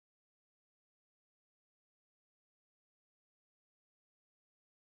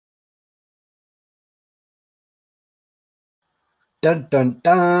Dun dun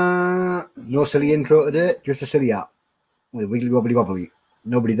dun. No silly intro today, just a silly app with wiggly wobbly wobbly.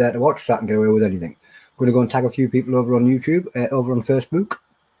 Nobody there to watch, so I can get away with anything. I'm going to go and tag a few people over on YouTube, over on Facebook,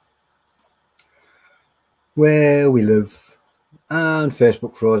 where we live, and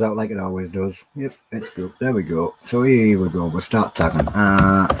Facebook throws out like it always does. Yep, it's good. There we go. So here we go. We'll start tagging.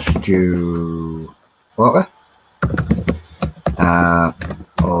 Stu Walker,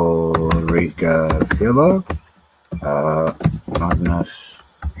 Ulrika Fjellberg, Magnus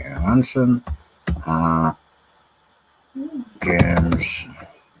Johansson, James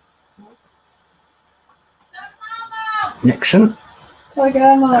Nixon,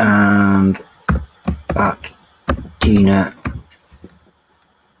 and at Tina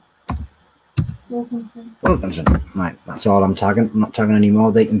Wilkinson. Right, that's all I'm tagging. I'm not tagging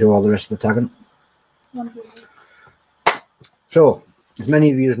anymore. They can do all the rest of the tagging. So, as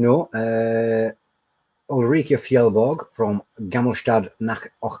many of you know, Ulrika Fjellberg from Gammelstads knäck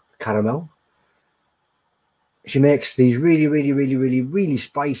och karamell. She makes these really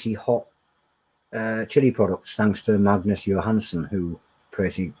spicy, hot chili products, thanks to Magnus Johansson, who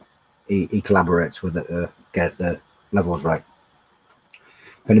basically he collaborates with it to get the levels right.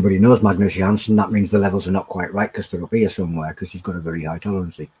 If anybody knows Magnus Johansson, that means the levels are not quite right because they're up here somewhere, because he's got a very high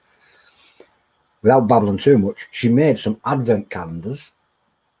tolerance. Without babbling too much, she made some advent calendars,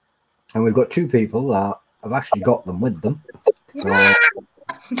 and we've got two people that have actually got them with them. So we're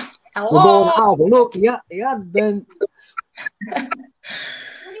going to have a look at the advent. What did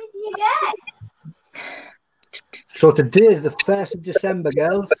you get? So today is the 1st of December,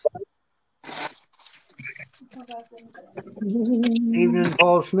 girls. Evening,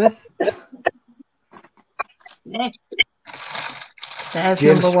 Paul Smith. There's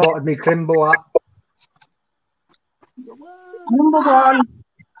James number spotted me Crimbo app. Number one.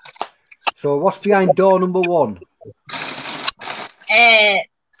 So what's behind door number 1?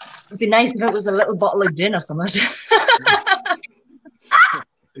 It'd be nice if it was a little bottle of gin or something.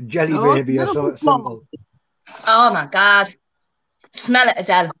 A jelly baby or something simple. Oh my God. Smell it,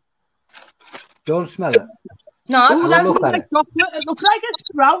 Adele. Don't smell it. No, Oh, that look looks at like it. chocolate. It looks like a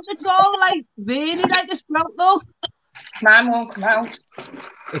sprout. It's all like veiny, like a sprout, though. mine won't come out.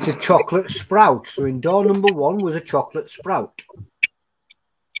 It's a chocolate sprout. So in door number 1 was a chocolate sprout.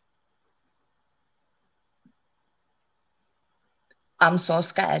 I'm so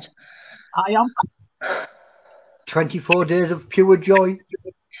scared. I am. 24 days of pure joy.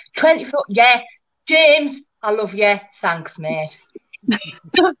 24. Yeah. James, I love you. Thanks, mate. Next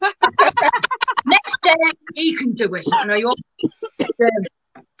day, he can do it. You know, you're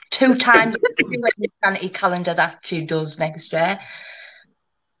 2 times the sanity calendar that she does next year.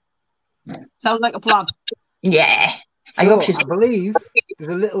 Sounds like a plan. Yeah. I So, hope she's. I believe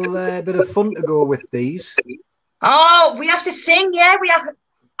there's a little bit of fun to go with these. Oh, we have to sing, yeah. We have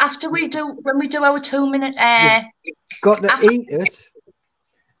when we do our 2-minute. Got to eat it,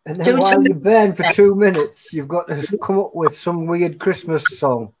 and then while you burn for 2 minutes, you've got to come up with some weird Christmas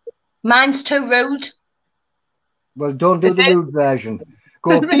song. Mine's too rude. Well, don't do the rude version.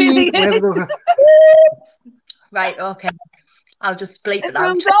 Go beep, whatever the... Right, okay. I'll just bleep it It's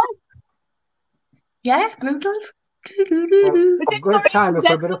out. Rudolph. Yeah, Rudolph. Well, I've got a timer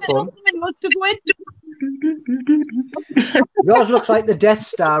for a bit of fun. Yours looks like the Death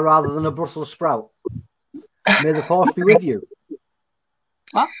Star rather than a Brussels sprout. May the force be with you.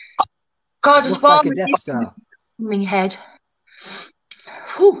 What? God, it's Looks like a warm Death Star. in my head.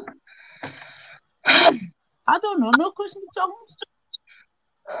 Whew. I don't know. No Christmas songs.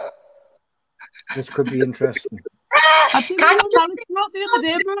 This could be interesting. I think Can I you the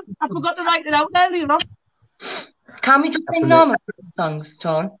other day, but I forgot to write it out earlier on. Can we just sing normal songs,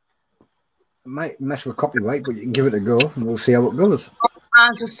 Tone? It might mess with copyright, but you can give it a go and we'll see how it goes.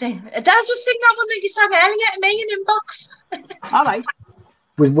 I'll just sing that one that you sang earlier to me in inbox. All right.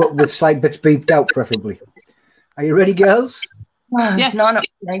 With slight bits beeped out, preferably. Are you ready, girls? Yes. No, not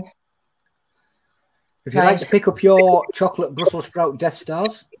really. If you'd like to pick up your chocolate Brussels sprout Death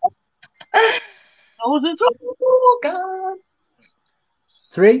Stars. Oh, God.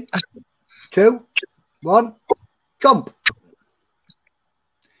 3, 2, 1, jump.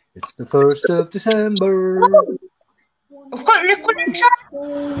 It's the 1st of December. What liquid in chat?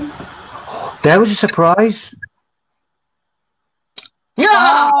 There was a surprise.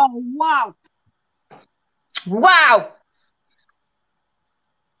 Yeah. Oh, wow. Wow.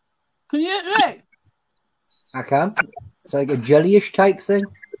 Can you hear it? I can. It's like a jellyish type thing.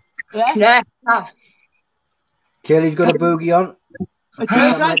 Yeah. Yeah. Oh. Kayleigh's got a boogie on. It That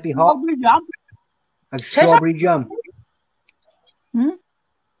tastes might like be hot. strawberry jam. Like strawberry jam.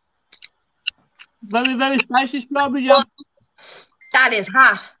 Very, very spicy strawberry jam. That is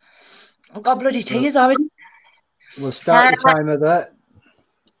hot. I've got bloody tears already. We'll start the timer there.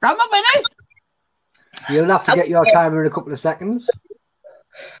 I'm a minute. You'll have to get your timer in a couple of seconds.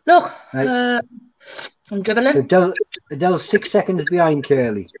 Look, Right. I'm dribbling. So Adele's 6 seconds behind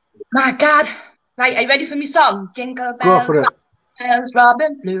Kaleigh. My God. Right, are you ready for me song? Jingle Go bells, for it. bells,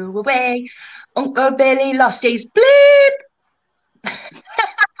 Robin flew away. Uncle Billy lost his bleep.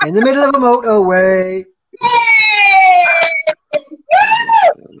 In the middle of a motorway.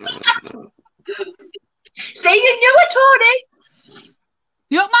 See, you knew it, Tony.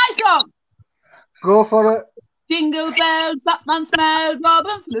 You want my song? Go for it. Jingle bells, Batman smelled,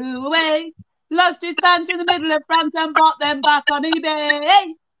 Robin flew away. Lost his pants in the middle of France and bought them back on eBay.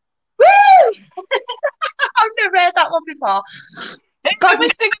 Woo! I've never heard that one before. I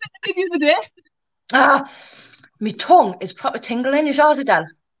was singing it the other day. Ah, my tongue is proper tingling. Is yours, Adele?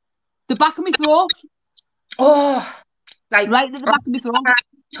 The back of my throat. Oh, like Right at the back of my throat.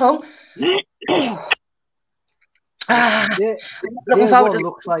 tongue. Ah, Day looking forward one to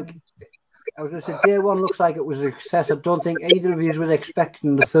looks like, I was going to say, day one looks like it was a success. I don't think either of you was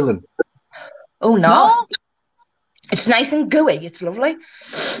expecting the filling. Oh no. No. It's nice and gooey. It's lovely.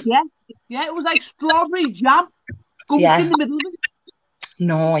 Yeah, it was like strawberry jam. Gumped Yeah. in the middle of it.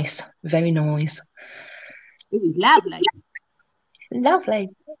 Nice. Very nice. It was lovely. Lovely.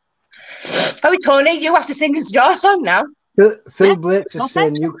 Oh, Tony, you have to sing us your song now. Phil Blake's is Okay.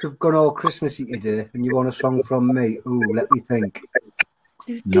 saying you could have gone all Christmassy today and you want a song from me. Ooh, let me think.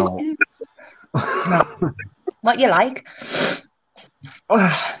 No. What you like?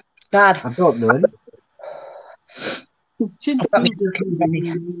 Oh, God. I don't know.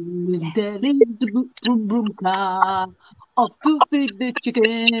 Boom boom car. Off to feed the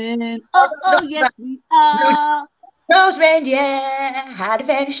chicken. Oh yes we are. Nose reindeer had a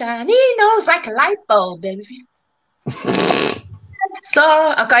very shiny nose like a light bulb, baby. So,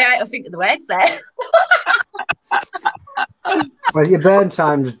 okay, I think of the words there. Well, your burn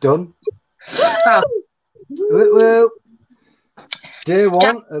time's done. Oh, Woo, woo. Day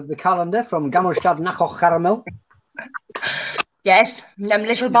one of the calendar from Gammelstads knäck och karamell. yes, them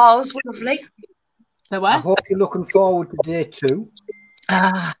little balls were lovely. So I what? hope you're looking forward to day two.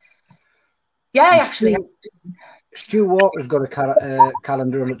 Ah, yeah, And actually. Stu Walker's got a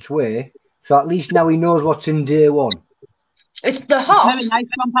calendar on its way, so at least now he knows what's in day one. It's the hot, Very nice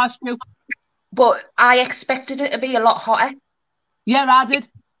one past you. but I expected it to be a lot hotter. Yeah, I did.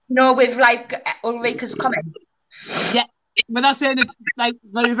 You know, with like Ulrika's comment. Yeah. But that's saying it's like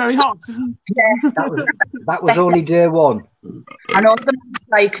very, very hot. That was only day one. And all them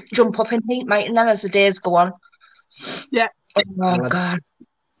like jump up in heat, mate, and then as the days go on. Yeah. Oh, Well, God.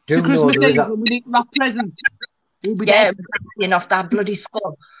 Do To know Christmas there Day is a, when we need my present. We'll be Yeah, dead. we're off that bloody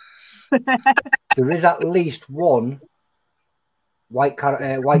skull. there is at least one white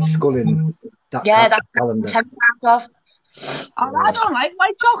skull in that Yeah, that's calendar. 10 of. Oh, I don't like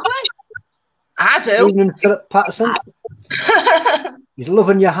white chocolate. I do. Evening, Philip Patterson. He's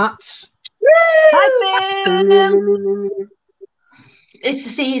loving your hats. Hi, Phil. It's the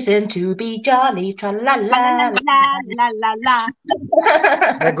season to be jolly, tra la La, la. la, la, la,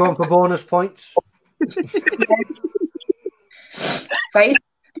 la. They're going for bonus points. Right.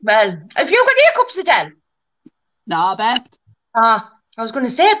 Well, have you got hiccups, Adele? No, bet. Ah, I was going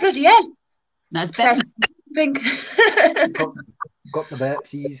to say bloody hell. That's better. Think. Got the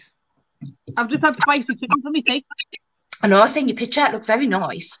Bertsies. I've just had spicy chicken for me tea. I know, I seen your picture. It looked very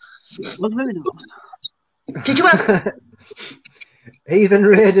nice. It was very nice. Did you have? Ethan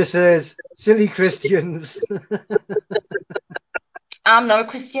Raider says, silly Christians. I'm not a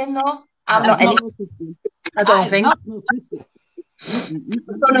Christian, though. I'm not any. I don't think. I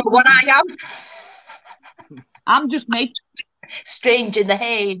don't know what I am. I'm just me. Strange in the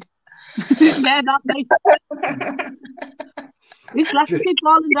head. Yeah, not me. This last keep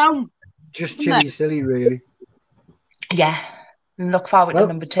falling down. Just chilly silly, really. Yeah. Look forward Well, to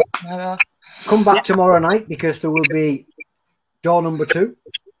number 2 tomorrow. Come back tomorrow night because there will be door number 2.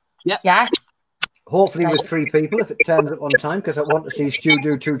 Yeah. Hopefully with 3 people if it turns up on time because I want to see Stu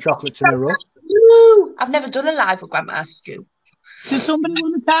do 2 chocolates in a row. Woo! I've never done a live with Grandma Stew. Does somebody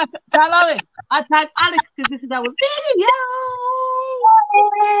want to tell Alex? I tag Alex because this is our video.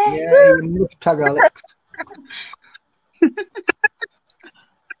 Yeah, you must tag Alex.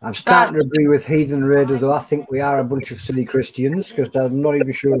 I'm starting to agree with Heathen Raider, though. I think we are a bunch of silly Christians because I'm not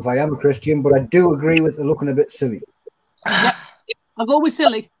even sure if I am a Christian, but I do agree with the looking a bit silly. Yep. I'll go with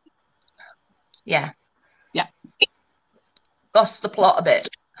silly. Yeah. Yeah. Lost the plot a bit.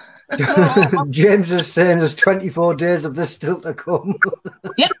 James is saying there's 24 days of this still to come.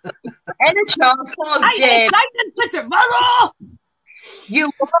 And it's your fault, I James. excited to tomorrow.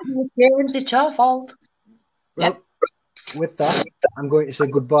 You won, James. It's your fault. Well, with that, I'm going to say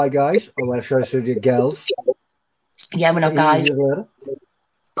goodbye, guys. Or well, should I say to girls? Yeah, we're not guys.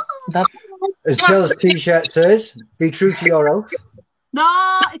 Bye. As Jill's t-shirt says, be true to your oath.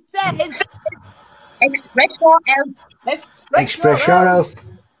 No, it says Express yourself. Express your oath.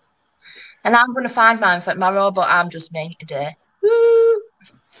 And I'm going to find mine for tomorrow, but I'm just me today. Woo!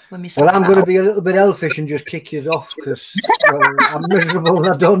 Well, I'm going to be a little bit elfish and just kick you off because I'm miserable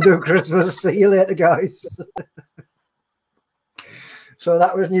and I don't do Christmas. See you later, guys. So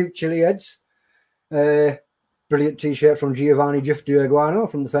that was new Chilli-heads. Brilliant t-shirt from Giovanni Giuffriguano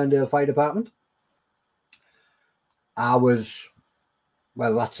from the Ferndale Fire Department. Well,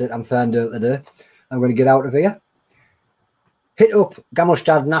 that's it. I'm Ferndale today. I'm going to get out of here. Hit up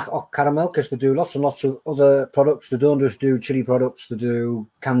Gammelstad knäck och karamell because they do lots and lots of other products. They don't just do chili products. They do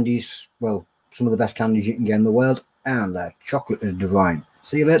candies. Well, some of the best candies you can get in the world. And their chocolate is divine.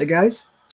 See you later, guys.